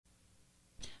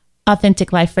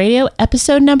Authentic Life Radio,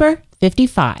 episode number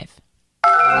 55.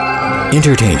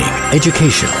 Entertaining,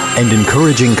 educational, and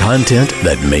encouraging content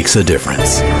that makes a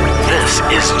difference. This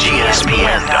is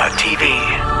GSPN.TV.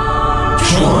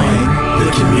 Join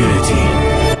the community.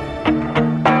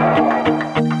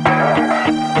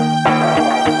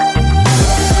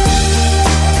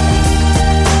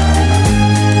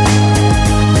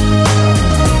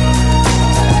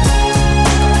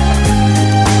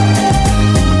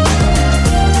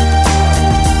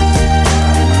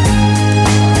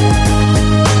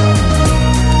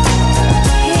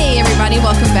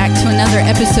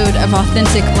 Episode of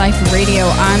Authentic Life Radio.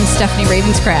 I'm Stephanie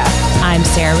Ravenscraft. I'm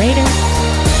Sarah Rader.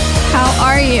 How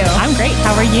are you? I'm great.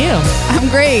 How are you? I'm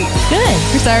great. Good.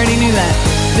 Because I already knew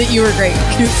that you were great.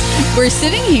 We're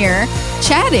sitting here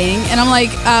chatting, and I'm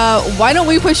like, why don't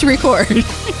we push record?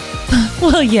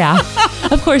 Well, yeah.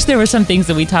 Of course, there were some things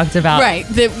that we talked about.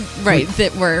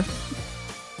 That were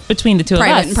between the two of us.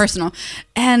 Private and personal.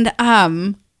 And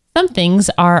some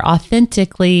things are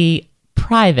authentically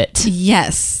private.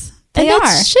 Yes. They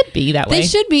should be that way. They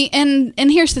should be. And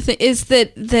here's the thing, is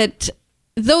that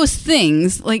those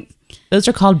things, like... Those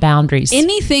are called boundaries.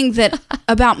 Anything that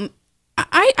about...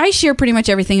 I share pretty much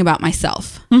everything about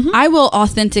myself. Mm-hmm. I will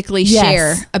authentically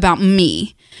share about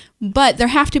me. But there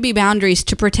have to be boundaries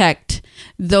to protect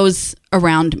those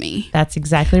around me. That's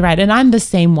exactly right. And I'm the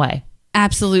same way.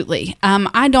 Absolutely.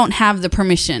 I don't have the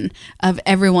permission of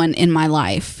everyone in my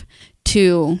life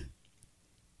to...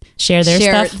 Share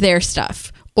their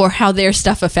stuff. Or how their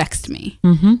stuff affects me.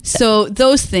 Mm-hmm. So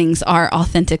those things are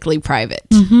authentically private.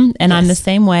 Mm-hmm. And I'm the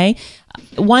same way.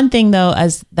 One thing, though,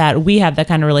 is that we have that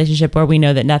kind of relationship where we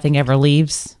know that nothing ever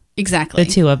leaves exactly the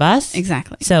two of us.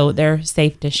 Exactly. So they're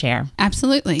safe to share.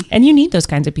 Absolutely. And you need those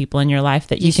kinds of people in your life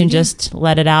that you can just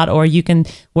let it out, or you can,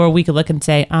 where we could look and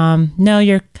say, no,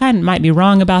 you're might be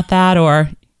wrong about that, or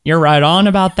you're right on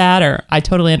about that, or I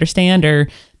totally understand, or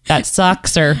that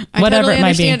sucks, or whatever it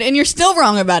might be. And you're still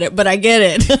wrong about it, but I get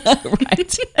it.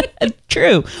 Right.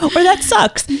 True. Or that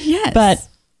sucks. Yes. But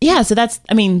yeah, so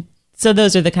so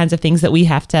those are the kinds of things that we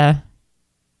have to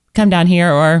come down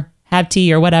here or have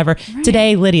tea or whatever. Right.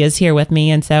 Today, Lydia's here with me.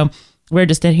 And so we're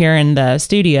just here in the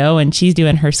studio and she's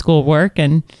doing her schoolwork.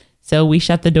 And so we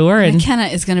shut the door. And McKenna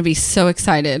is going to be so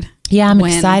excited. Yeah, I'm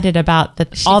excited about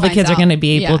that. All the kids are going to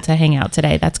be able to hang out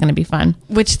today. That's going to be fun.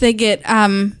 Which they get,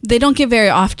 they don't get very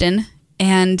often,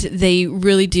 and they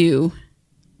really do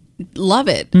love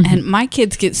it. Mm-hmm. And my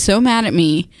kids get so mad at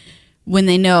me when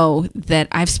they know that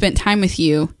I've spent time with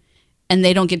you, and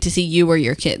they don't get to see you or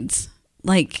your kids.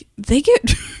 Like, they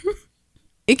get,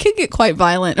 it could get quite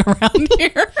violent around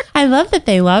here. I love that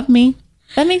they love me.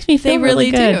 That makes me feel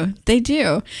really good. They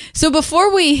do. So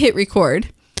before we hit record,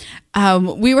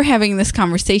 we were having this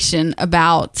conversation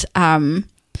about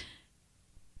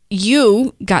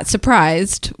you got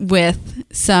surprised with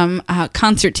some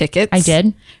concert tickets. I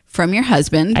did. From your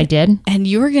husband. I did. And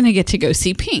you were going to get to go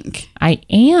see Pink. I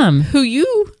am. Who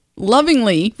you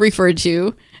lovingly referred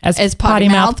to as Potty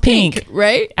Mouth Pink,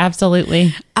 right?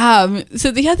 Absolutely.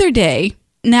 So the other day,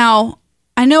 now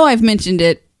I know I've mentioned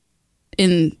it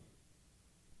in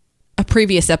a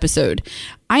previous episode.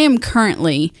 I am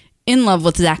currently in love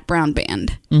with Zac Brown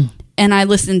Band, and I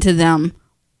listen to them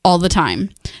all the time.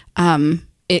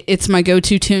 It's my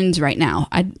go-to tunes right now.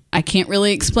 I can't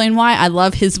really explain why. I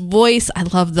love his voice. I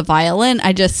love the violin.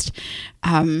 I just,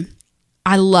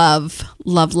 I love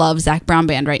Zac Brown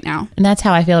Band right now. And that's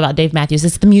how I feel about Dave Matthews.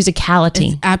 It's the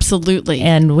musicality. Absolutely.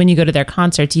 And when you go to their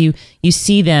concerts, you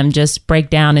see them just break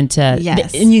down into,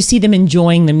 and you see them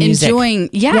enjoying the music.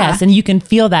 Yes, and you can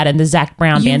feel that in the Zac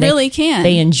Brown Band. You really can.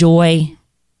 They enjoy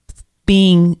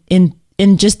being in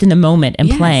the moment and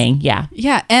playing. Yeah.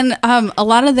 And a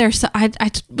lot of their,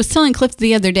 I was telling Cliff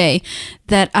the other day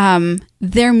that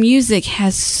their music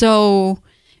has so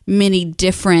many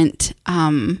different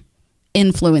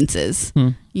influences.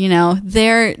 You know,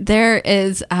 there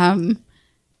is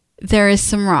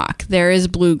some rock, there is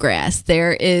bluegrass,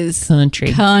 there is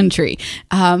country.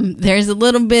 There's a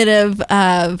little bit of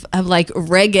like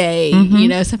reggae. You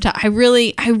know, sometimes I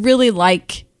really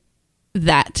like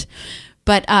that.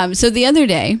 But so the other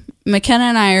day, McKenna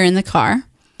and I are in the car,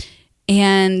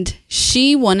 and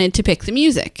she wanted to pick the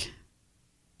music.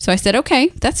 So I said, okay,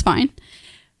 that's fine.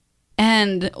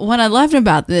 And what I loved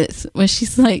about this was she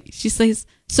says,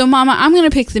 so Mama, I'm going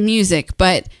to pick the music,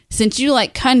 but since you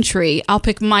like country, I'll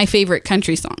pick my favorite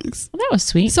country songs. Well, that was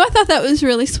sweet. So I thought that was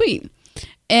really sweet.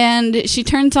 And she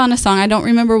turns on a song. I don't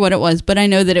remember what it was, but I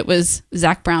know that it was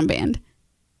Zac Brown Band.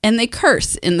 And they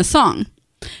curse in the song.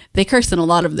 They curse in a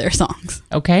lot of their songs.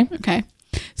 Okay.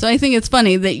 So I think it's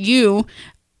funny that you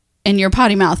and your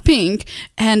potty mouth Pink.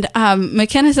 And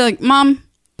McKenna said, like, Mom,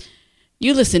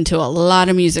 you listen to a lot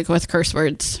of music with curse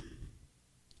words.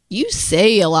 You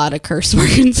say a lot of curse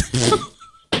words.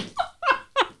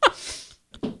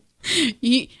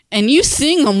 You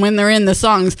sing them when they're in the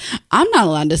songs. I'm not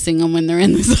allowed to sing them when they're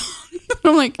in the songs.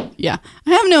 I'm like, yeah,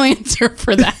 I have no answer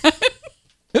for that.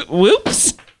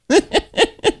 Whoops.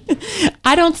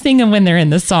 I don't sing them when they're in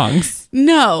the songs.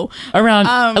 No. Around,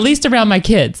 at least around my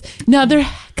kids. Now,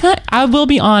 I will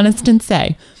be honest and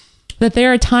say that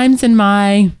there are times in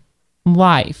my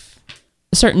life,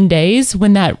 certain days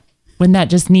when that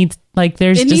just needs, like,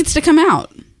 needs to come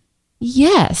out.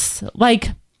 Yes. Like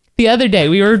the other day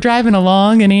we were driving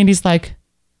along and Andy's like,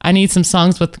 I need some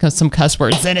songs with some cuss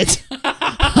words in it.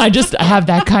 I just have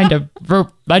that kind of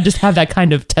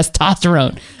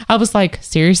testosterone. I was like,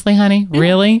 seriously, honey?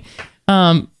 Really?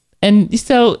 And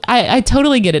so I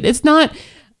totally get it. It's not,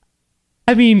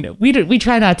 I mean, we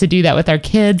try not to do that with our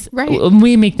kids. Right.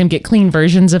 We make them get clean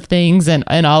versions of things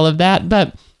and all of that.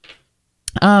 But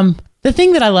the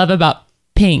thing that I love about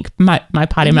Pink, my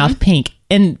potty mouth Pink,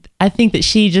 and I think that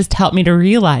she just helped me to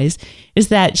realize, is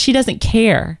that she doesn't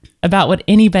care about what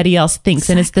anybody else thinks.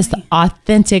 Exactly. And it's this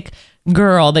authentic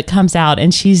girl that comes out,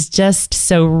 and she's just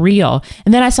so real.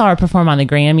 And then I saw her perform on the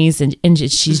Grammys, and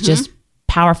she's just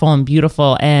powerful and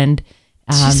beautiful, and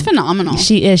she's phenomenal.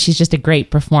 She is. She's just a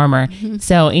great performer.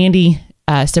 So Andy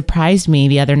surprised me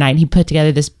the other night. He put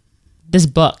together this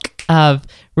book of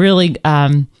really,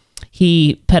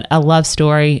 he put a love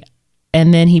story,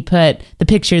 and then he put the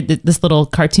picture, this little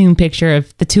cartoon picture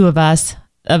of the two of us,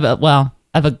 of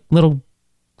a little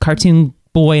cartoon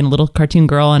boy and a little cartoon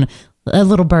girl and a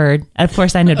little bird. Of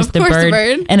course, I noticed the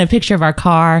bird and a picture of our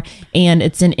car, and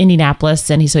it's in Indianapolis.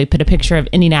 And so he put a picture of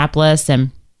Indianapolis,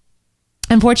 and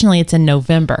unfortunately it's in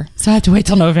November, so I have to wait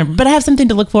till November, but I have something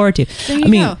to look forward to. I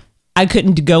mean, go. I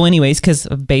couldn't go anyways because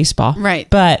of baseball. Right.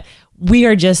 But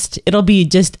it'll be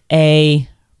just a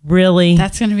really,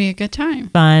 that's going to be a good time,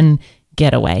 fun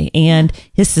getaway. And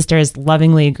his sister has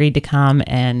lovingly agreed to come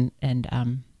and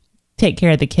take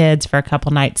care of the kids for a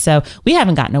couple nights. So we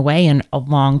haven't gotten away in a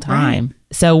long time. Right.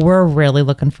 So we're really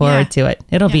looking forward to it.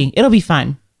 It'll be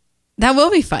fun. That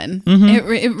will be fun.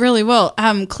 It really will.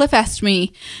 Cliff asked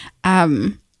me,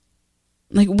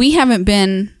 like, we haven't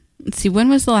been, let's see, when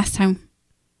was the last time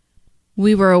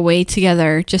we were away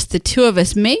together? Just the two of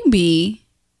us, maybe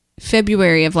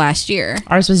February of last year.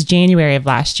 Ours was January of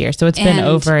last year. So it's been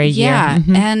over a year. Yeah.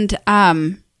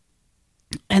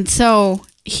 And so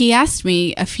he asked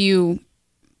me a few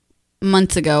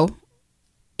months ago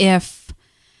if,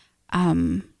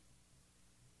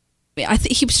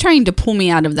 he was trying to pull me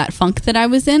out of that funk that I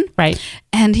was in. Right.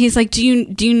 And he's like, do you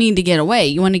need to get away?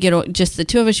 You want to get just the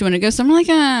two of us? You want to go? So I'm like,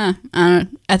 I don't know.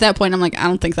 At that point, I'm like, I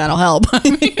don't think that'll help. I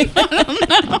mean, I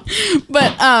don't know.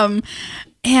 But,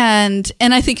 and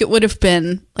I think it would have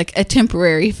been like a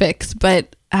temporary fix,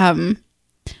 but now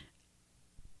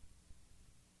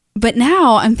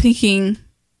I'm thinking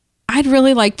I'd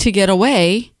really like to get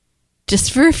away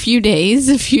just for a few days,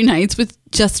 a few nights with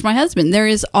just my husband. There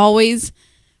is always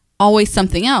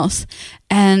something else.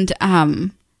 And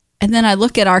then I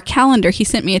look at our calendar. He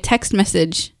sent me a text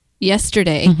message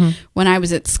yesterday when I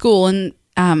was at school and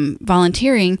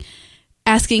volunteering,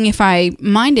 asking if I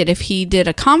minded if he did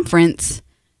a conference.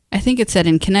 I think it said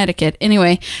in Connecticut.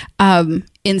 Anyway,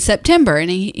 in September,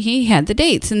 and he had the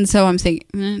dates. And so I'm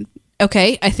thinking,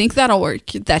 okay, I think that'll work.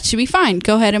 That should be fine.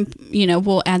 Go ahead and,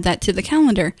 we'll add that to the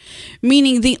calendar.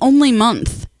 Meaning the only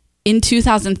month in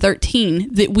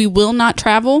 2013 that we will not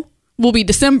travel will be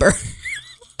December.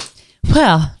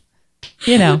 Well,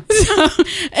 and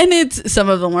it's, some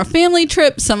of them are family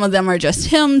trips. Some of them are just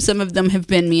him. Some of them have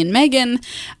been me and Megan.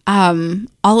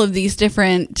 All of these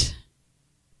different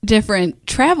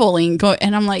traveling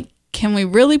and I'm like, can we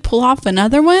really pull off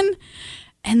another one?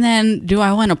 And then do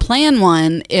I want to plan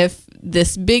one if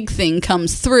this big thing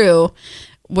comes through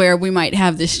where we might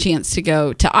have this chance to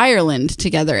go to Ireland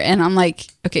together? And I'm like,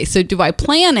 okay, so do I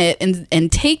plan it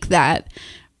and take that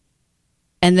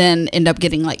and then end up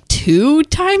getting like 2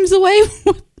 times away?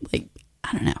 Like,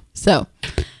 I don't know. So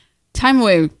time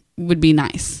away would be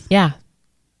nice. Yeah.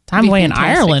 Time away in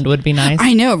Ireland would be nice.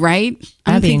 I know, right?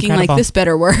 I'm thinking incredible. Like this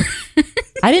better work.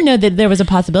 I didn't know that there was a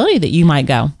possibility that you might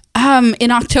go.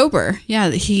 In October.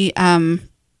 Yeah. He,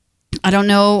 I don't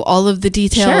know all of the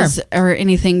details or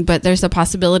anything, but there's a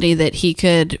possibility that he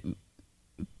could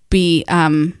be,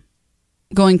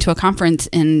 going to a conference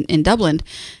in Dublin.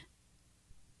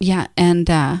 Yeah. And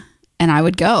I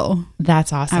would go.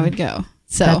 That's awesome. I would go.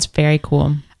 So that's very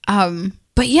cool.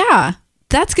 But yeah,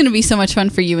 That's going to be so much fun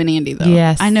for you and Andy, though.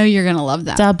 Yes. I know you're going to love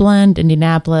that. Dublin,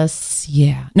 Indianapolis.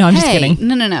 Yeah. No, I'm just kidding.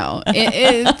 No.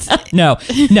 It's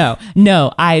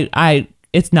No.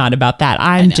 It's not about that.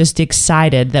 I'm just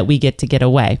excited that we get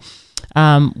away.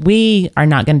 We are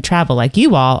not going to travel like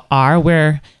you all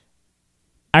are.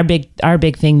 Our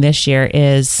big thing this year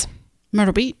is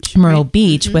Myrtle Beach. Myrtle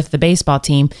Beach with the baseball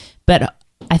team. But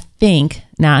I think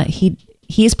now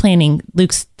he's planning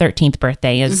Luke's 13th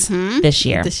birthday is this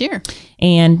year.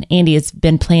 And Andy has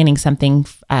been planning something.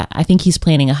 I think he's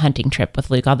planning a hunting trip with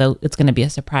Luke, although it's going to be a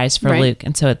surprise for Luke.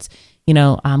 And so it's,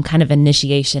 kind of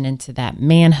initiation into that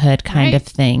manhood kind of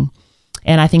thing.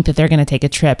 And I think that they're going to take a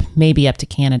trip maybe up to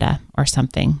Canada or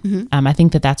something. I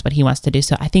think that that's what he wants to do.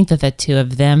 So I think that the two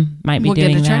of them might be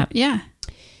doing that. Yeah.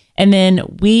 And then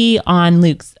we on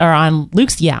Luke's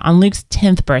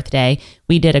 10th birthday,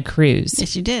 we did a cruise.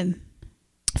 Yes, you did.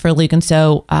 For Luke. And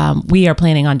so we are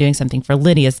planning on doing something for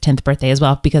Lydia's 10th birthday as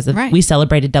well, because we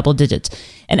celebrated double digits.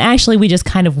 And actually, we just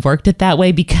kind of worked it that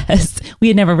way because we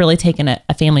had never really taken a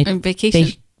family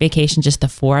vacation, just the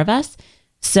four of us.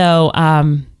 So,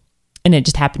 and it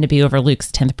just happened to be over Luke's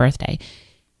 10th birthday.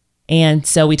 And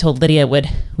so we told Lydia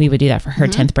we would do that for her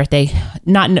 10th birthday,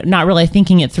 not really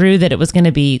thinking it through that it was going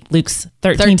to be Luke's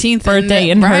 13th birthday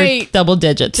and her double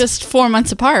digits. Just 4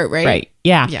 months apart, right? Right.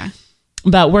 Yeah. Yeah.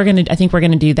 But I think we're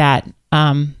going to do that.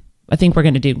 I think we're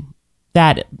going to do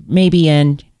that maybe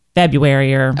in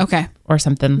February or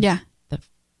something. Yeah.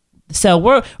 So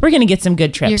we're going to get some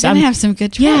good trips. You're going to have some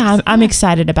good trips. Yeah, I'm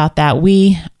excited about that.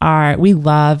 We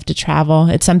love to travel.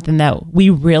 It's something that we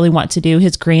really want to do.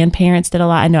 His grandparents did a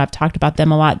lot. I know I've talked about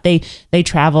them a lot. They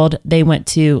traveled. They went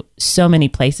to so many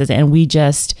places, and we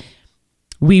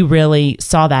really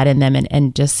saw that in them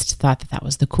and just thought that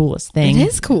was the coolest thing. It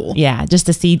is cool. Yeah, just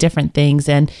to see different things.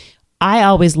 And I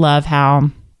always love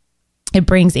how it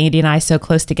brings Andy and I so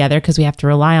close together because we have to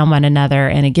rely on one another,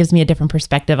 and it gives me a different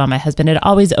perspective on my husband. It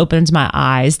always opens my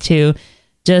eyes to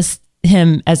just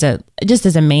him as a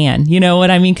man. You know what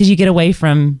I mean? Because you get away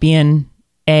from being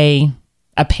a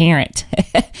parent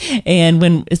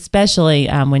and especially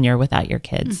when you're without your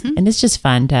kids. And it's just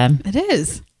fun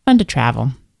to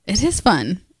travel. It is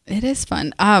fun. It is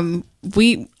fun.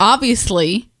 We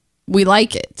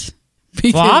like it.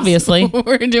 Obviously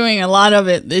we're doing a lot of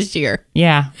it this year.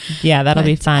 Yeah, that'll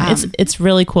be fun. It's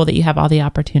really cool that you have all the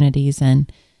opportunities,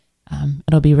 and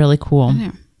it'll be really cool.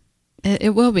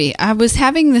 It will be. I was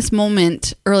having this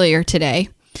moment earlier today,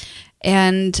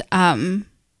 and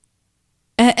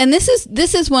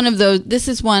this is one of those. This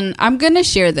is one I'm going to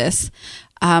share this.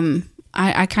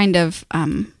 I kind of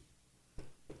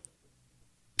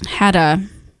had a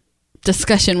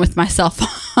discussion with myself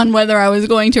on whether I was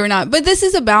going to or not, but this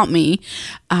is about me.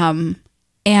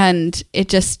 And it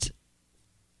just,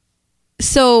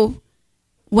 so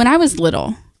when I was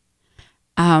little,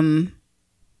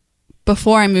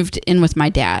 before I moved in with my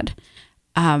dad,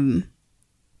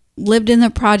 lived in the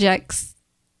projects,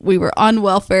 we were on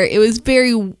welfare. It was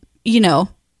very,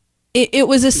 it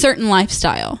was a certain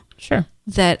lifestyle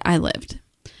that I lived.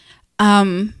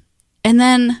 And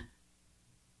then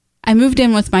I moved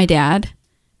in with my dad,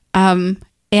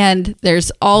 and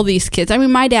there's all these kids. I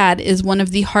mean, my dad is one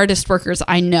of the hardest workers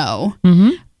I know,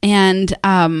 and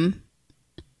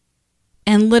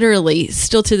literally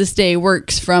still to this day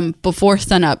works from before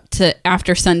sunup to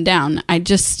after sundown.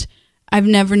 I've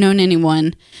never known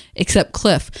anyone except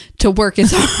Cliff to work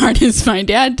as hard as my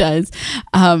dad does,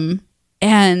 and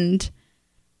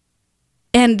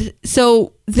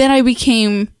so then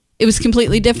it was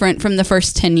completely different from the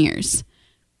first 10 years.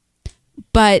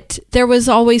 But there was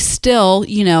always still,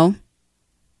 it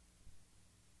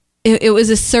was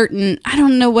a certain, I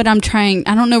don't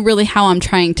know really how I'm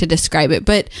trying to describe it,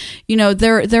 but,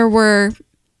 there were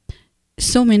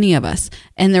so many of us,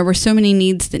 and there were so many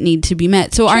needs that need to be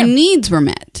met. So our needs were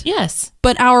met. Yes.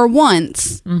 But our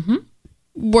wants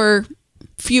were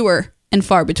fewer and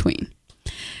far between.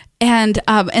 And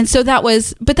so that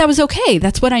was okay.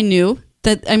 That's what I knew.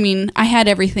 I had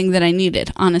everything that I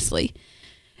needed, honestly.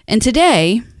 And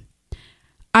today,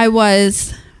 it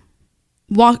was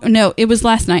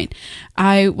last night.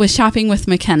 I was shopping with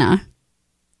McKenna,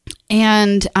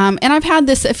 and I've had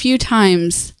this a few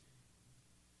times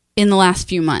in the last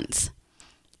few months,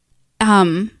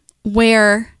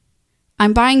 where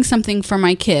I'm buying something for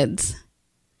my kids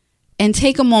and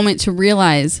take a moment to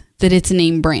realize that it's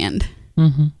name brand.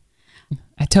 Mm-hmm.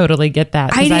 I totally get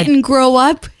that. I didn't grow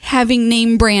up having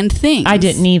name brand things. I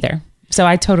didn't either. So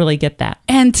I totally get that.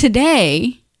 And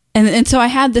today, and so I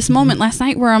had this moment last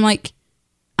night where I'm like,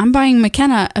 I'm buying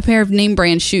McKenna a pair of name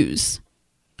brand shoes.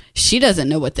 She doesn't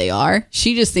know what they are.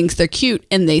 She just thinks they're cute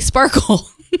and they sparkle.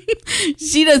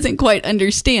 she doesn't quite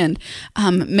understand.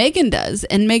 Megan does,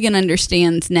 and Megan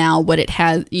understands now what it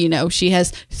has. You know, she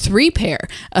has 3 pair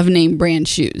of name brand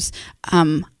shoes.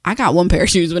 I got 1 pair of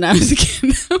shoes when I was a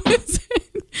kid.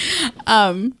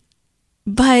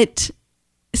 But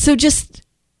so just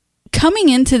coming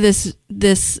into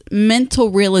this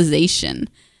mental realization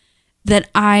that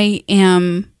I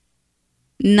am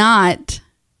not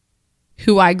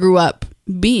who I grew up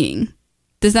being.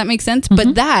 Does that make sense? Mm-hmm.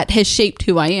 But that has shaped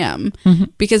who I am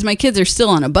because my kids are still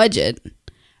on a budget.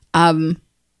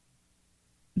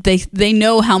 They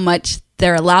know how much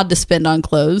they're allowed to spend on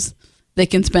clothes. They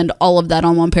can spend all of that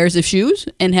on 1 pair of shoes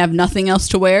and have nothing else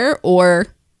to wear, or,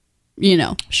 you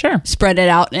know, sure, spread it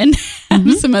out and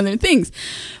have some other things.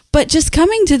 But just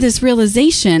coming to this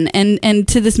realization and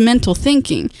to this mental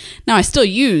thinking. Now, I still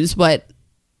use what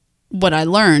I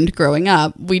learned growing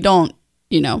up. We don't,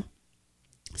 you know,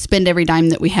 spend every dime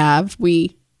that we have.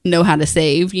 We know how to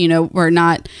save. You know, we're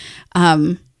not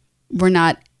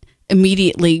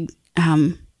immediately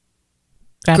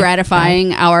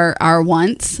gratifying our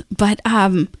wants, but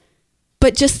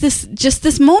just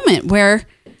this moment where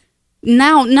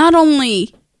now not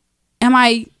only am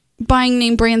I buying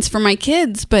name brands for my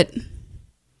kids, but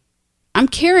I'm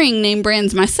carrying name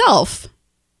brands myself.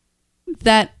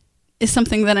 That is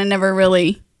something that I never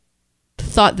really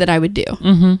thought that I would do.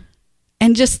 Mm-hmm.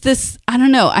 And just this, I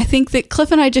don't know, I think that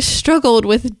Cliff and I just struggled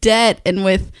with debt and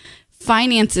with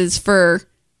finances for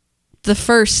the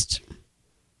first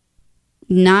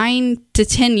 9 to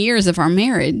 10 years of our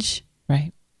marriage.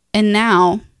 Right. And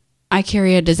now I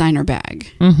carry a designer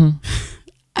bag. Mm-hmm.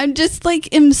 I'm just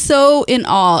like, am so in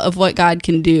awe of what God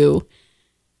can do.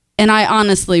 And I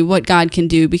honestly, what God can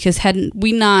do, because had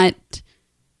we not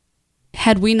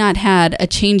had a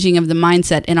changing of the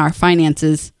mindset in our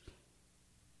finances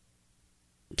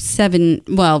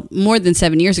more than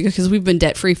 7 years ago, because we've been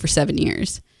debt free for 7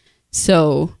 years.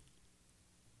 So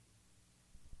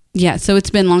yeah, so it's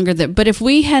been longer but if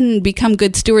we hadn't become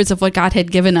good stewards of what God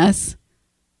had given us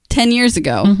 10 years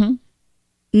ago,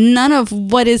 none of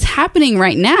what is happening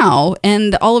right now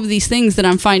and all of these things that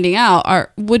I'm finding out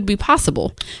would be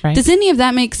possible. Right. Does any of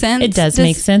that make sense? It does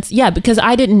make sense. Yeah, because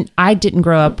I didn't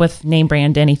grow up with name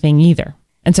brand anything either.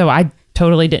 And so I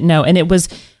totally didn't know. And it was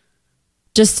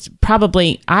just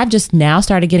probably, I've just now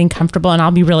started getting comfortable, and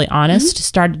I'll be really honest,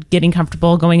 started getting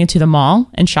comfortable going into the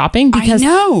mall and shopping, because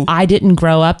I didn't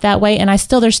grow up that way. And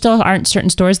there still aren't certain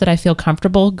stores that I feel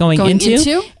comfortable going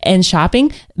into and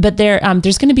shopping. But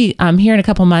there's going to be, here in a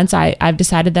couple months, I've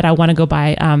decided that I want to go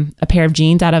buy a pair of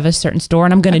jeans out of a certain store,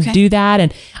 and I'm going to do that.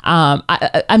 And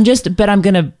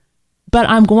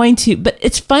but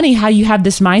it's funny how you have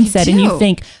this mindset and you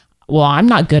think, well, I'm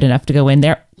not good enough to go in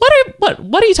there.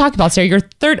 What are you talking about, Sarah? You're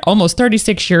almost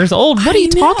 36 years old. What are you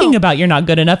talking about? You're not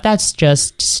good enough. That's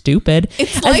just stupid.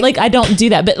 It's like I don't do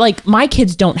that. But like, my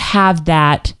kids don't have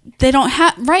that. They don't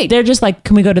have, right. They're just like,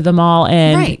 can we go to the mall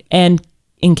and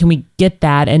can we get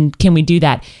that? And can we do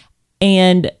that?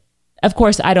 And of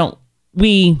course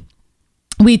we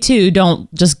too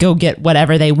don't just go get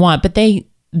whatever they want, but they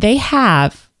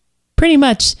have pretty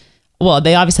much, well,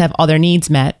 they obviously have all their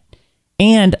needs met,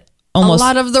 and almost a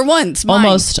lot of their wants.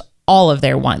 Almost all of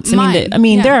their wants. I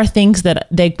mean, there are things that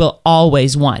they will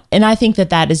always want. And I think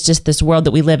that is just this world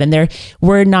that we live in.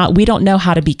 We don't know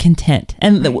how to be content.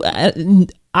 And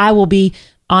I will be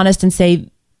honest and say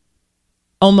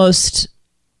it's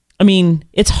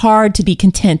hard to be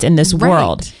content in this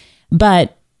world.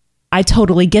 But I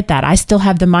totally get that. I still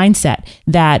have the mindset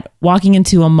that walking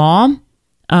into a mall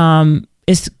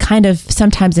is kind of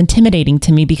sometimes intimidating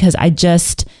to me, because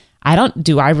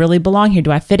do I really belong here?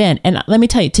 Do I fit in? And let me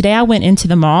tell you, today I went into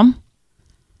the mall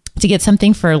to get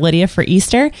something for Lydia for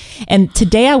Easter. And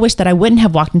today I wish that I wouldn't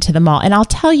have walked into the mall. And I'll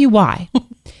tell you why.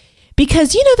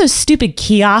 Because you know those stupid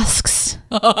kiosks?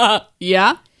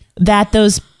 Yeah.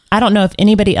 I don't know if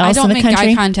anybody else in the country. I don't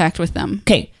make eye contact with them.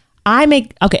 Okay.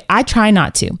 I try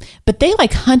not to. But they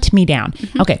like hunt me down.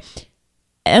 Mm-hmm. Okay.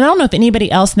 And I don't know if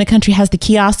anybody else in the country has the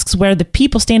kiosks where the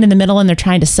people stand in the middle and they're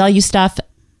trying to sell you stuff.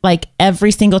 Like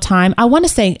every single time. I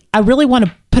really want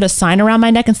to put a sign around my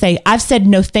neck and say, I've said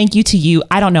no thank you to you.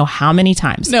 I don't know how many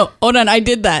times. No, hold on. I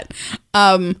did that.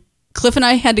 Cliff and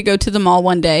I had to go to the mall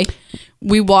one day.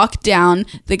 We walked down.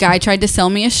 The guy tried to sell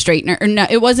me a straightener. Or no,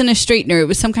 it wasn't a straightener. It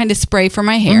was some kind of spray for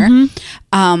my hair.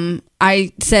 Mm-hmm.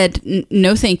 I said,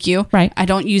 no, thank you. Right. I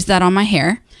don't use that on my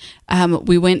hair.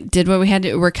 We went, did what we had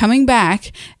to. We're coming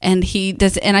back, and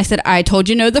and I said, I told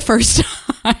you no the first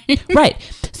time. Right.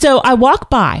 So I walk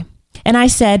by, and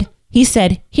he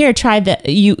said, here, try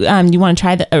you want to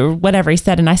try or whatever he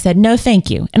said. And I said, no, thank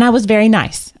you. And I was very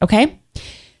nice. Okay.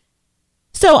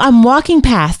 So I'm walking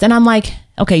past and I'm like,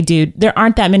 okay, dude, there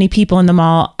aren't that many people in the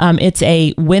mall. It's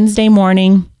a Wednesday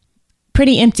morning,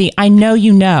 pretty empty. I know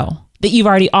you know that you've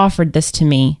already offered this to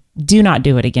me. Do not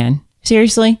do it again.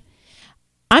 Seriously.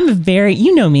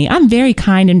 You know me, I'm very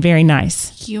kind and very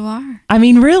nice. You are. I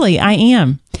mean, really, I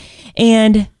am.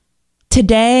 And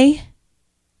today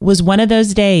was one of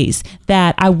those days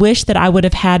that I wish that I would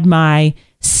have had my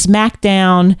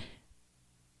smackdown,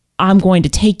 I'm going to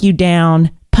take you down,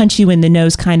 punch you in the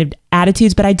nose kind of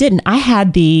attitudes, but I didn't. I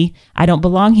had the I don't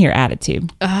belong here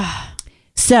attitude.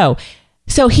 So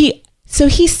he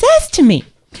says to me,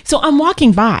 so I'm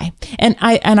walking by and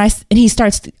he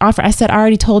starts to offer. I said, I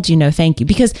already told you no, thank you.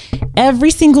 Because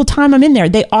every single time I'm in there,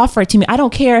 they offer it to me. I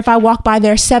don't care if I walk by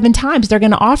there 7 times, they're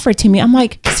going to offer it to me. I'm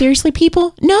like, seriously,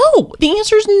 people? No, the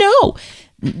answer is no.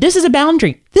 This is a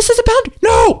boundary.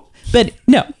 No, but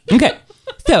no. Okay.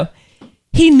 So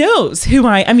he knows who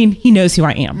he knows who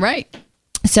I am. Right.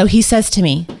 So he says to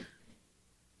me,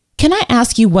 can I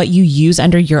ask you what you use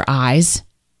under your eyes?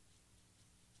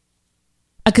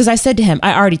 Because I said to him,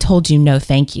 I already told you no,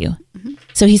 thank you. Mm-hmm.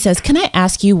 So he says, can I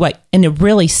ask you what, in a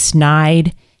really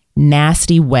snide,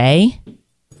 nasty way,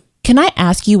 can I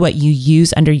ask you what you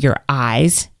use under your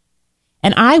eyes?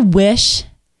 And I wish,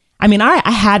 I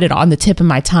had it on the tip of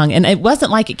my tongue, and it wasn't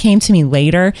like it came to me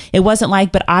later. It wasn't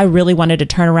like, but I really wanted to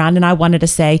turn around and I wanted to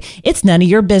say, it's none of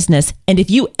your business. And if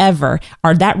you ever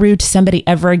are that rude to somebody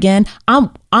ever again,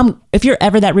 if you're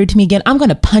ever that rude to me again, I'm going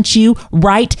to punch you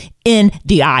right in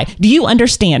the eye. Do you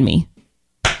understand me?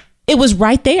 It was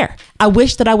right there. I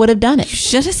wish that I would have done it. You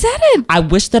should have said it. I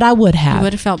wish that I would have. You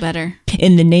would have felt better.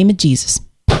 In the name of Jesus.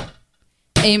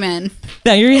 Amen.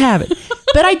 Now, here you have it.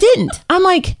 But I didn't. I'm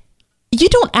like, you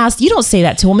don't say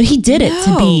that to him. He did it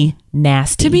to be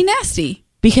nasty.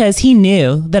 Because he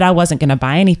knew that I wasn't going to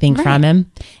buy anything from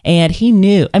him. And he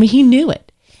knew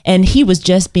it. And he was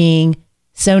just being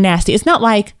so nasty. It's not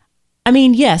like,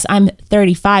 yes, I'm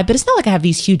 35, but it's not like I have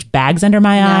these huge bags under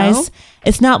my eyes.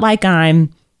 It's not like whatever.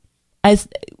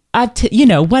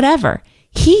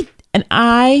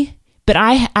 But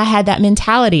I had that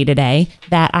mentality today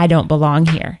that I don't belong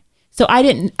here. So I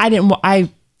didn't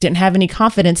have any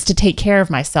confidence to take care of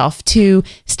myself, to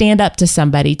stand up to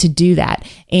somebody, to do that.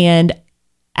 And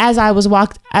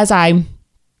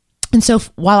so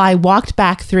while I walked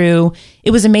back through,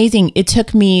 it was amazing. It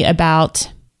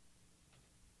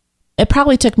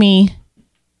probably took me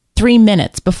 3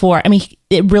 minutes before,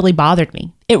 it really bothered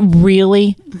me. It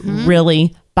really,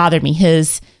 really bothered me.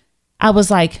 I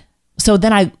was like, so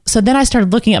then I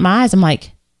started looking at my eyes. I'm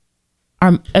like,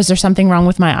 is there something wrong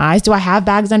with my eyes? Do I have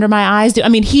bags under my eyes?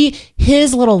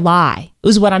 His little lie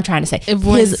was what I'm trying to say.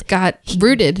 It got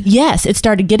rooted. Yes, it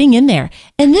started getting in there.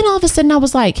 And then all of a sudden I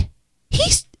was like,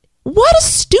 what a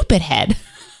stupid head.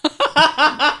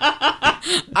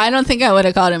 I don't think I would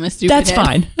have called him a stupid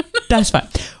head. That's fine.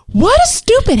 What a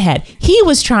stupid head. He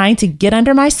was trying to get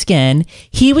under my skin.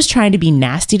 He was trying to be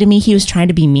nasty to me. He was trying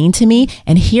to be mean to me.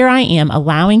 And here I am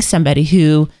allowing somebody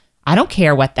who, I don't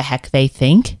care what the heck they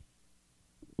think.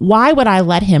 Why would I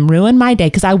let him ruin my day?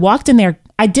 Because I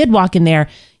did walk in there,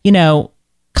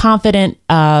 confident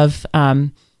of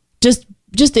just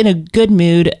in a good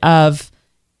mood of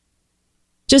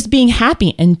just being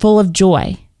happy and full of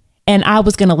joy. And I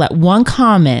was going to let one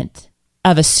comment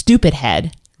of a stupid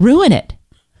head ruin it.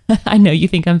 I know you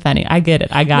think I'm funny. I get it.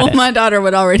 I got it. Well, my daughter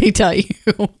would already tell you.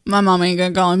 My mom ain't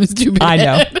going to call him a stupid head. I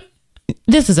know.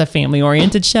 This is a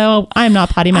family-oriented show. I'm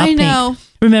not potty mouth pink. I know.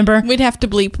 Remember? We'd have to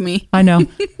bleep me. I know.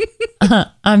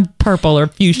 I'm purple or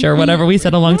fuchsia or whatever we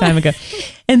said a long time ago.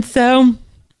 And so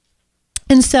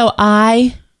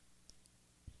I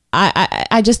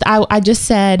just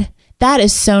said, that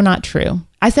is so not true.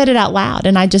 I said it out loud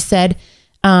and I just said,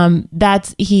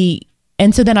 that's he.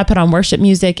 And so then I put on worship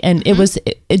music and it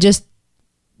just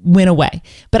went away.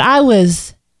 But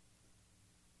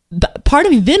part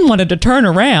of me then wanted to turn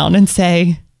around and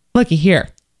say, looky here,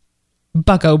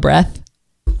 bucko breath.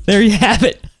 There you have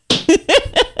it.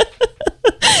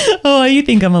 Oh, you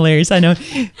think I'm hilarious. I know.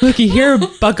 Looky here,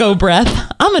 bucko breath.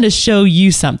 I'm going to show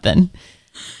you something.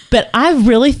 But I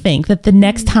really think that the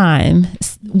next time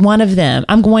one of them,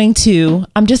 I'm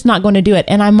just not going to do it.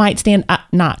 And I might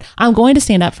I'm going to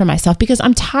stand up for myself because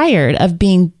I'm tired of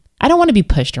I don't want to be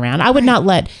pushed around. I would not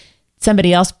let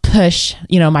somebody else push,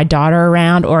 my daughter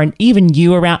around or even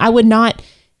you around. I would not.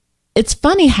 It's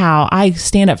funny how I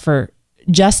stand up for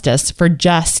justice to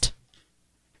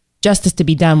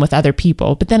be done with other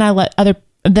people. But then I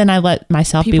let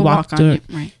myself people be walked through.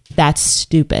 Right. That's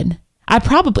stupid.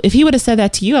 If he would have said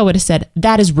that to you, I would have said,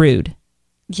 that is rude.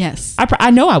 Yes. I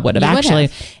know I would have actually.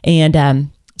 And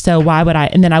so why would I?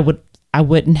 And then I would I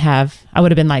would have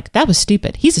been like, that was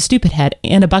stupid. He's a stupid head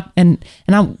and and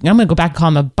I'm going to go back and call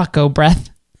him a bucko breath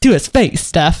to his face,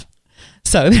 Steph.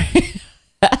 So,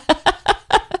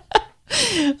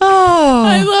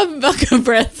 I love bucko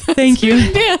breath. Thank you.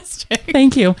 Fantastic.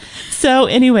 Thank you. So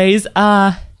anyways,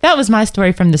 that was my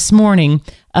story from this morning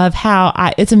of how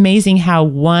it's amazing how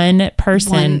one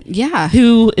person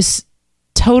who is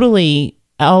totally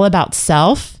all about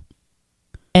self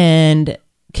and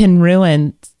can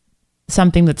ruin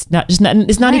something that's it's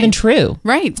not even true.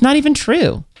 Right. It's not even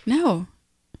true. No.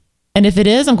 And if it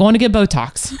is, I'm going to get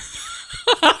Botox.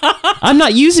 I'm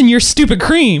not using your stupid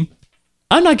cream.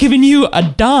 I'm not giving you a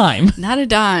dime. Not a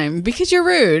dime, because you're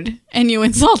rude and you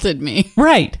insulted me.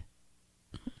 Right.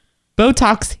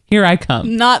 Botox, here I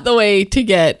come. Not the way to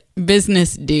get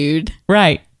business, dude.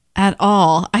 Right. At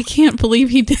all. I can't believe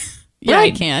he did. Yeah,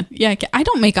 Right. I can. Yeah, I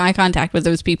don't make eye contact with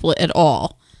those people at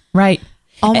all. Right.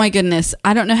 Oh my goodness.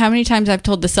 I don't know how many times I've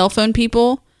told the cell phone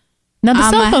people. Now, the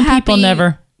I'm cell a phone people happy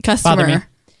never customer. bother me.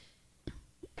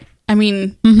 I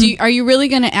mean, are you really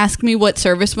going to ask me what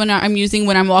service I'm using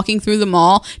when I'm walking through the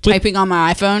mall, typing on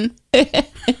my iPhone?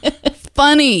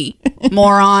 Funny,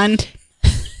 moron.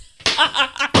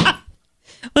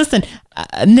 Listen,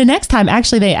 the next time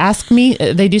actually they ask me,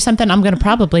 they do something, I'm going to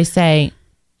probably say,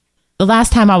 the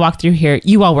last time I walked through here,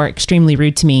 you all were extremely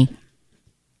rude to me.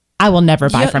 I will never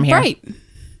buy from here. Right.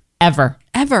 Ever.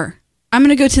 Ever. I'm going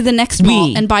to go to the next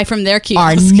mall and buy from their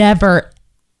kiosk. Are never,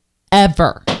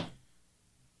 ever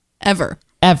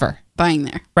buying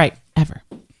there. Right. Ever.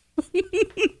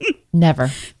 Never.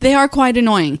 They are quite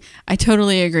annoying. I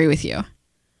totally agree with you.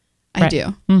 I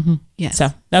do. Mm-hmm. Yes. So,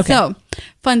 okay. So,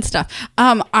 fun stuff.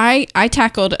 I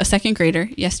tackled a second grader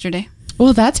yesterday.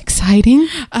 Well, that's exciting.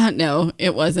 No,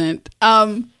 it wasn't.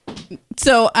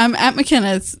 So I'm at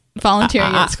McKenna's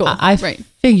volunteering at school. I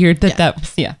figured that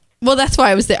was, yeah. Well, that's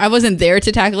why I was there. I wasn't there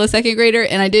to tackle a second grader,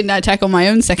 and I did not tackle my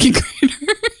own second grader.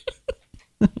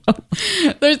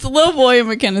 There's a little boy in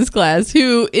McKenna's class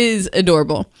who is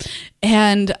adorable.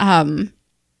 And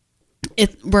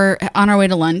we're on our way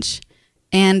to lunch,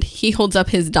 and he holds up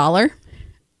his $1,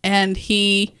 and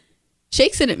he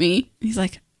shakes it at me. He's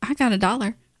like, I got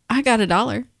 $1. I got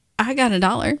 $1. I got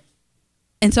 $1.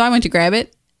 And so I went to grab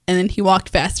it, and then he walked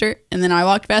faster, and then I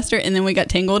walked faster, and then we got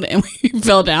tangled, and we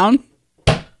fell down.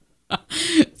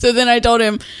 So then I told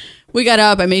him, we got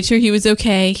up. I made sure he was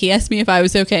okay. He asked me if I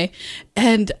was okay.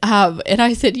 And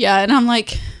I said, yeah. And I'm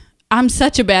like, I'm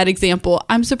such a bad example.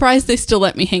 I'm surprised they still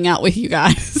let me hang out with you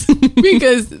guys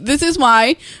because this is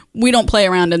why we don't play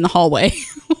around in the hallway.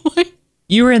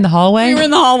 You were in the hallway? We were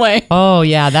in the hallway. Oh,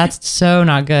 yeah. That's so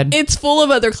not good. It's full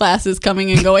of other classes coming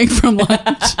and going from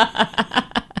lunch.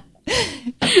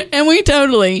 And we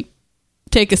totally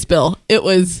take a spill. It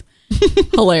was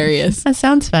hilarious. That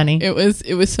sounds funny. It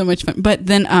was so much fun. But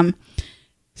then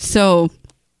so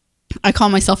I call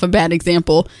myself a bad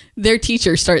example. Their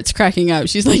teacher starts cracking up.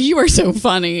 She's like, you are so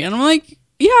funny. And I'm like,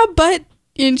 yeah, but,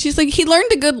 and she's like, he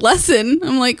learned a good lesson.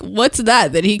 I'm like, what's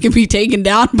that he can be taken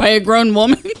down by a grown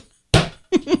woman?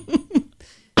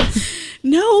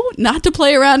 No, not to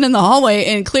play around in the hallway,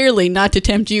 and clearly not to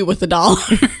tempt you with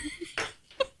 $1.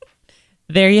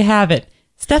 There you have it.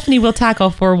 Stephanie will tackle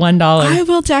for $1. I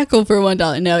will tackle for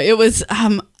 $1. No, it was,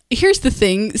 here's the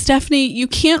thing, Stephanie, you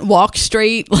can't walk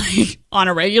straight like on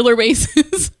a regular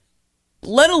basis,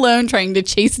 let alone trying to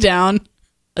chase down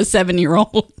a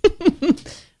 7-year-old.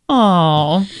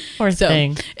 Oh, poor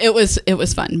thing. It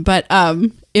was fun, but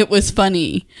it was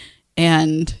funny,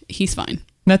 and he's fine.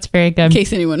 That's very good. In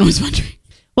case anyone was wondering.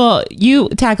 Well, you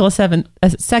tackle a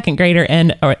second grader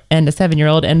and a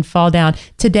 7-year-old and fall down.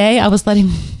 Today, I was letting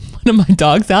one of my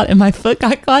dogs out and my foot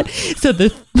got caught.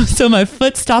 So my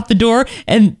foot stopped the door,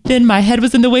 and then my head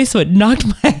was in the way, so it knocked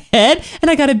my head, and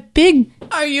I got a big...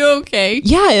 Are you okay?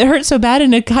 Yeah, it hurt so bad,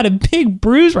 and it got a big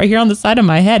bruise right here on the side of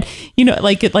my head. You know,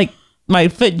 like my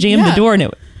foot jammed the door, and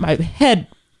my head...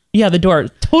 Yeah, the door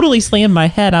totally slammed my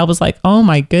head. I was like, oh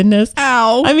my goodness.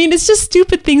 Ow. I mean, it's just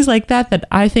stupid things like that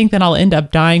I think that I'll end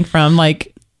up dying from,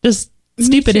 like just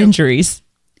stupid injuries.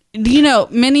 You know,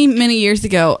 many, many years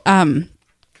ago,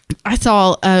 I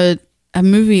saw a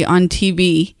movie on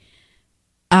TV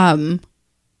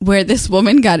where this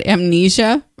woman got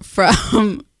amnesia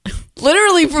from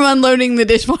literally from unloading the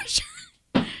dishwasher.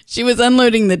 She was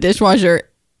unloading the dishwasher,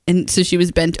 and so she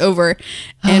was bent over,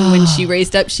 and when she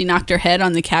raised up, she knocked her head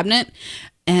on the cabinet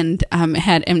and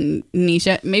had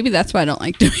amnesia. Maybe that's why I don't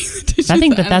like doing the dishes. I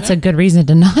think that's a good reason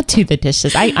to not do the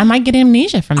dishes. I might get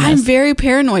amnesia from this. I'm very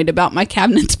paranoid about my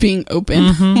cabinets being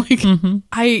open.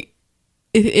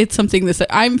 It's something that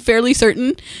I'm fairly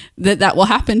certain that will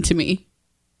happen to me.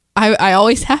 I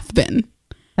always have been.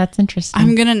 That's interesting.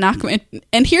 I'm going to knock my...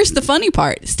 And here's the funny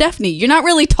part. Stephanie, you're not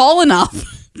really tall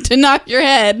enough to knock your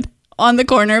head on the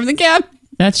corner of the cab.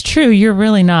 That's true. You're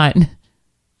really not.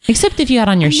 Except if you had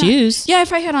on your shoes. Yeah,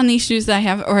 if I had on these shoes that I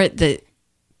have, or the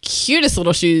cutest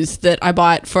little shoes that I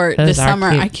bought for Those this are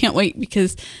summer. cute. I can't wait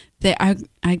because I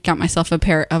got myself a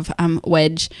pair of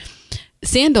wedge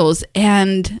sandals,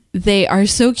 and they are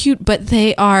so cute, but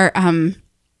they are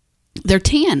they're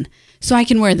tan. So I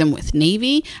can wear them with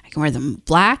navy, I can wear them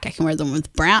black, I can wear them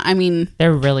with brown. I mean,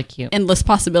 They're really cute. endless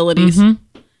possibilities.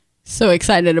 So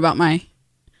excited about my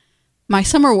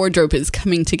summer wardrobe is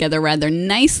coming together rather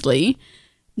nicely.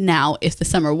 Now, if the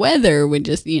summer weather would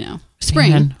just, spring,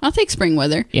 Man. I'll take spring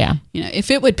weather. Yeah. If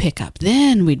it would pick up,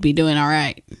 then we'd be doing all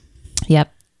right.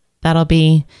 Yep. That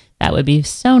would be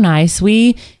so nice.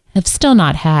 We have still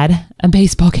not had a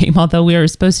baseball game, although we were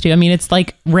supposed to. I mean, it's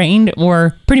like rained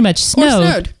or pretty much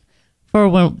snowed.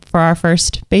 For our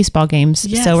first baseball games.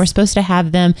 Yes. So we're supposed to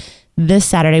have them this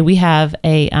Saturday. We have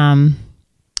a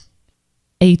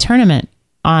tournament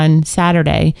on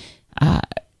Saturday, and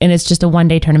it's just a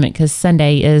one-day tournament because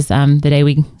Sunday is the day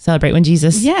we celebrate when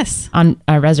Jesus on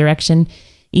resurrection,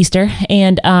 Easter,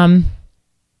 and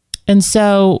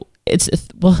so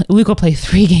Luke will play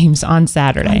 3 games on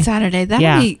Saturday.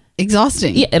 That'll be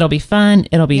exhausting. Yeah, it'll be fun.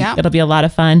 It'll be a lot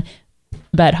of fun,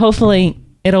 but hopefully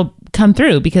it'll come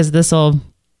through because I'm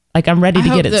ready to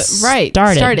get it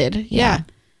started. Yeah.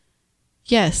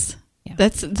 Yes. Yeah.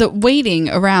 That's the waiting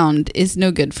around is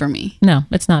no good for me. No,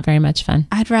 it's not very much fun.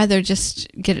 I'd rather just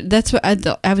get it. That's what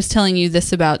I was telling you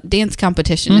this about dance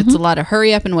competition. It's a lot of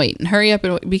hurry up and wait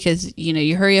because,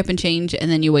 you hurry up and change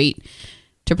and then you wait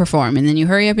to perform and then you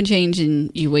hurry up and change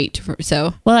and you wait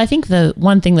so. Well, I think the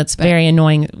one thing that's very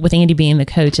annoying with Andy being the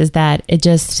coach is that it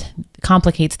just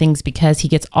complicates things because he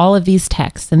gets all of these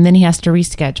texts and then he has to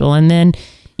reschedule and then,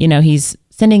 he's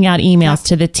sending out emails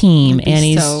to the team and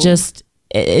he's just,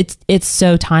 it's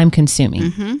so time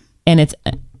consuming and it's,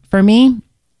 for me,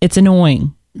 it's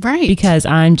annoying. Right. Because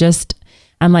I'm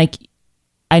like,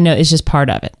 I know it's just part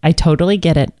of it. I totally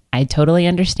get it. I totally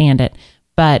understand it,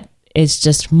 but it's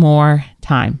just more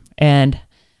time. And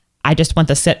I just want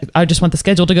the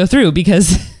schedule to go through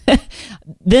because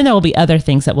then there will be other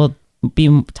things that will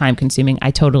be time consuming.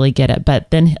 I totally get it.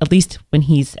 But then at least when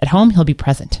he's at home, he'll be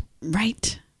present.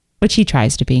 Right. Which he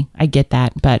tries to be. I get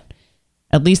that. But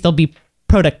at least there'll be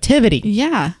productivity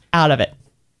out of it.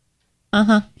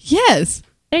 Yes.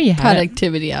 There you have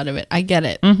productivity out of it. I get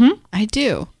it. I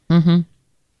do.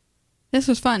 This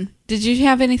was fun. Did you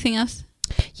have anything else?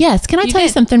 Yes. Can I tell you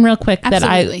something real quick?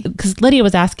 Absolutely. Because Lydia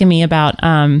was asking me about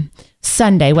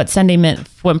Sunday, what Sunday meant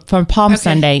from Palm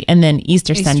Sunday and then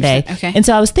Easter Sunday. Okay. And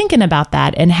so I was thinking about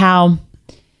that and how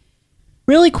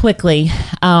really quickly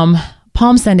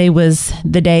Palm Sunday was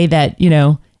the day that,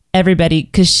 everybody,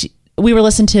 because we were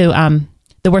listening to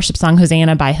the worship song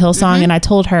Hosanna by Hillsong, and I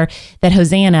told her that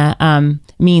Hosanna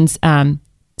means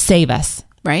save us.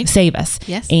 Right. Save us.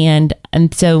 Yes. And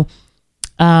so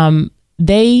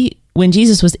when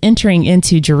Jesus was entering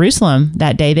into Jerusalem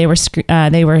that day, they were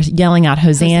yelling out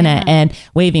Hosanna and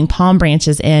waving palm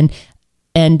branches, and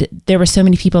there were so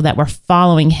many people that were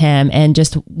following him and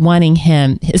just wanting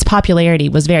him. His popularity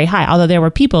was very high, although there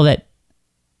were people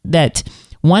that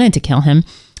wanted to kill him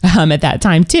at that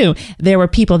time too. There were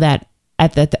people that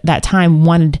at that time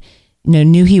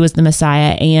knew he was the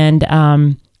Messiah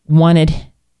and wanted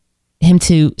him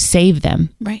to save them.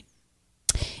 Right.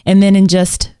 And then in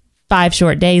just 5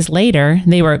 short days later,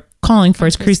 they were calling for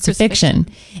his crucifixion.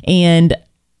 And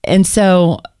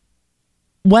so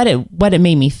what it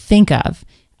made me think of,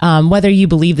 whether you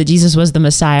believe that Jesus was the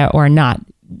Messiah or not,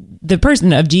 the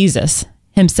person of Jesus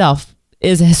himself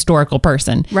is a historical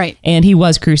person. Right. And he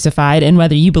was crucified. And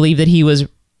whether you believe that he was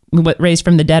raised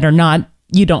from the dead or not,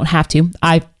 you don't have to.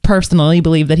 I personally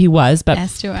believe that he was. But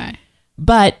as do I.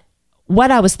 But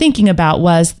what I was thinking about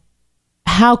was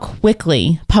how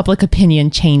quickly public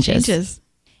opinion changes.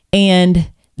 And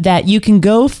that you can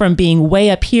go from being way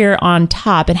up here on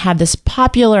top and have this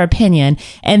popular opinion,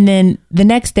 and then the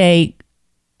next day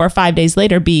or 5 days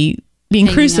later being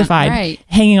crucified,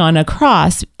 hanging on a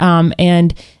cross.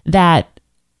 And that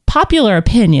popular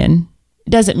opinion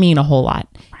doesn't mean a whole lot.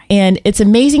 Right. And it's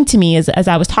amazing to me as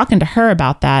I was talking to her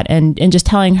about that and just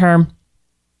telling her,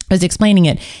 I was explaining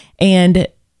it, and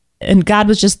God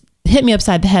was just hit me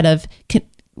upside the head of,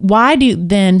 why are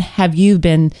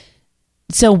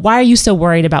you so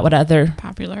worried about what other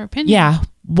popular opinion? Yeah.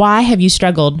 Why have you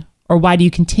struggled, or why do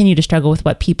you continue to struggle with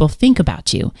what people think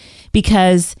about you?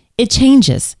 Because it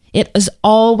changes. It is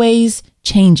always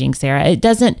changing, Sarah. It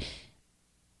doesn't,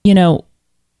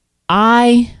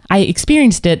 I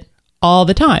experienced it all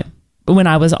the time. when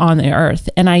I was on the earth.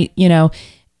 And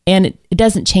and it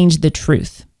doesn't change the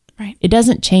truth. Right. It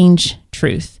doesn't change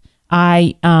truth.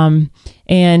 And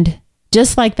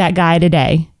just like that guy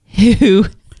today who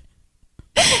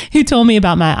told me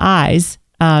about my eyes,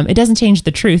 it doesn't change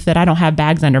the truth that I don't have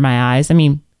bags under my eyes. I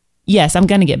mean, yes, I'm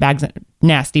going to get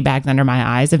nasty bags under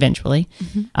my eyes eventually.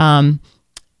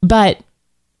 But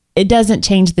it doesn't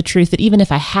change the truth that even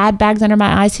if I had bags under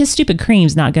my eyes, his stupid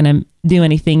cream's not going to do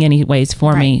anything anyways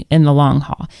for me in the long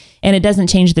haul. And it doesn't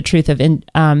change the truth of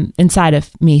inside of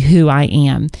me who I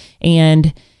am.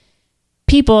 And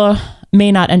people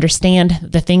may not understand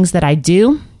the things that I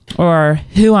do or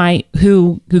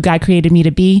who God created me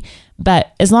to be.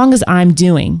 But as long as I'm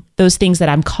doing those things that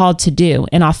I'm called to do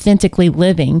and authentically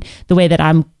living the way that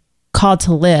I'm called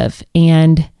to live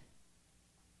and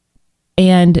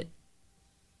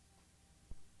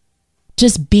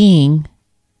just being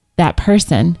that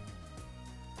person,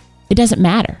 it doesn't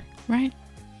matter. Right.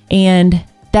 And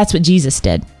that's what Jesus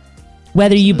did.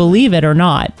 Whether you believe it or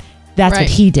not, that's what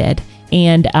he did.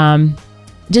 And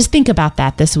just think about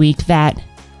that this week, that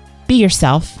be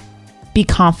yourself, be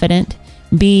confident,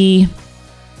 be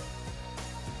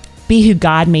who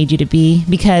God made you to be,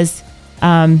 because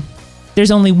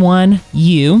there's only one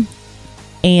you,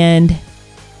 and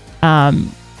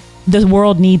the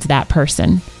world needs that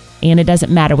person. And it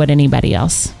doesn't matter what anybody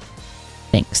else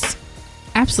thinks.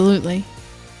 Absolutely.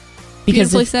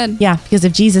 Because Beautifully said. Yeah, because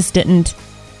if Jesus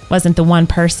wasn't the one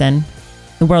person,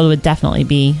 the world would definitely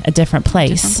be a different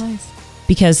place.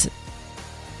 Because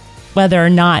whether or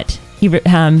not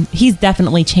he's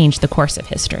definitely changed the course of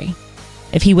history.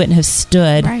 If he wouldn't have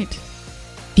stood,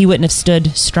 if he wouldn't have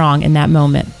stood strong in that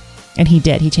moment, and he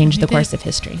did, he changed the course of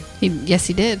history. Yes,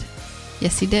 he did.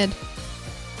 Yes, he did.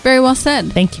 Very well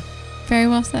said. Thank you. Very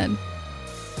well said.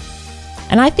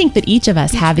 And I think that each of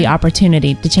us have the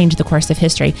opportunity to change the course of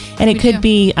history. And it could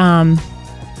be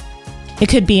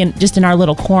just in our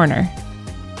little corner.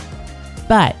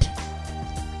 But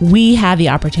we have the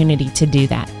opportunity to do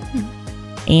that.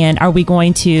 And are we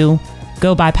going to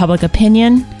go by public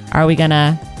opinion? Are we going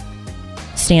to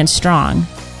stand strong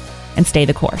and stay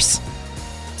the course?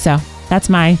 So that's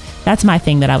my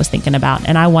thing that I was thinking about.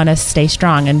 And I want to stay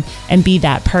strong and be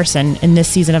that person in this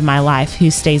season of my life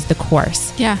who stays the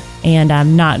course. Yeah.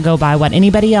 And not go by what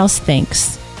anybody else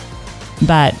thinks,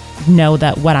 but know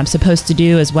that what I'm supposed to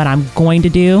do is what I'm going to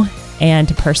do, and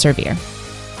to persevere.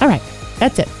 All right.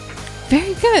 That's it.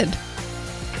 Very good.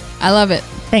 I love it.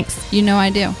 Thanks. You know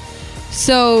I do.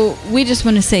 So we just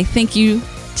want to say thank you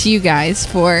to you guys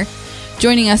for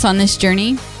joining us on this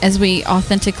journey as we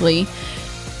authentically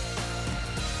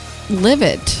live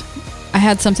it. I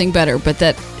had something better, but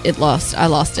I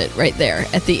lost it right there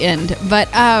at the end. But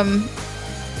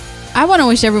I want to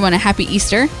wish everyone a happy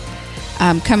Easter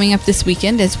coming up this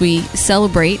weekend as we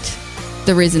celebrate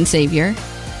the risen Savior,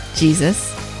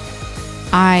 Jesus.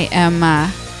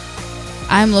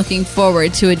 I'm looking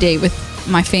forward to a day with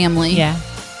my family. Yeah.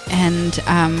 And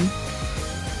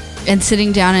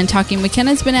sitting down and talking.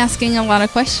 McKenna's been asking a lot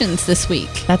of questions this week.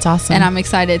 That's awesome. And I'm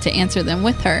excited to answer them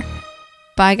with her.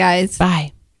 Bye, guys.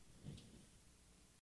 Bye.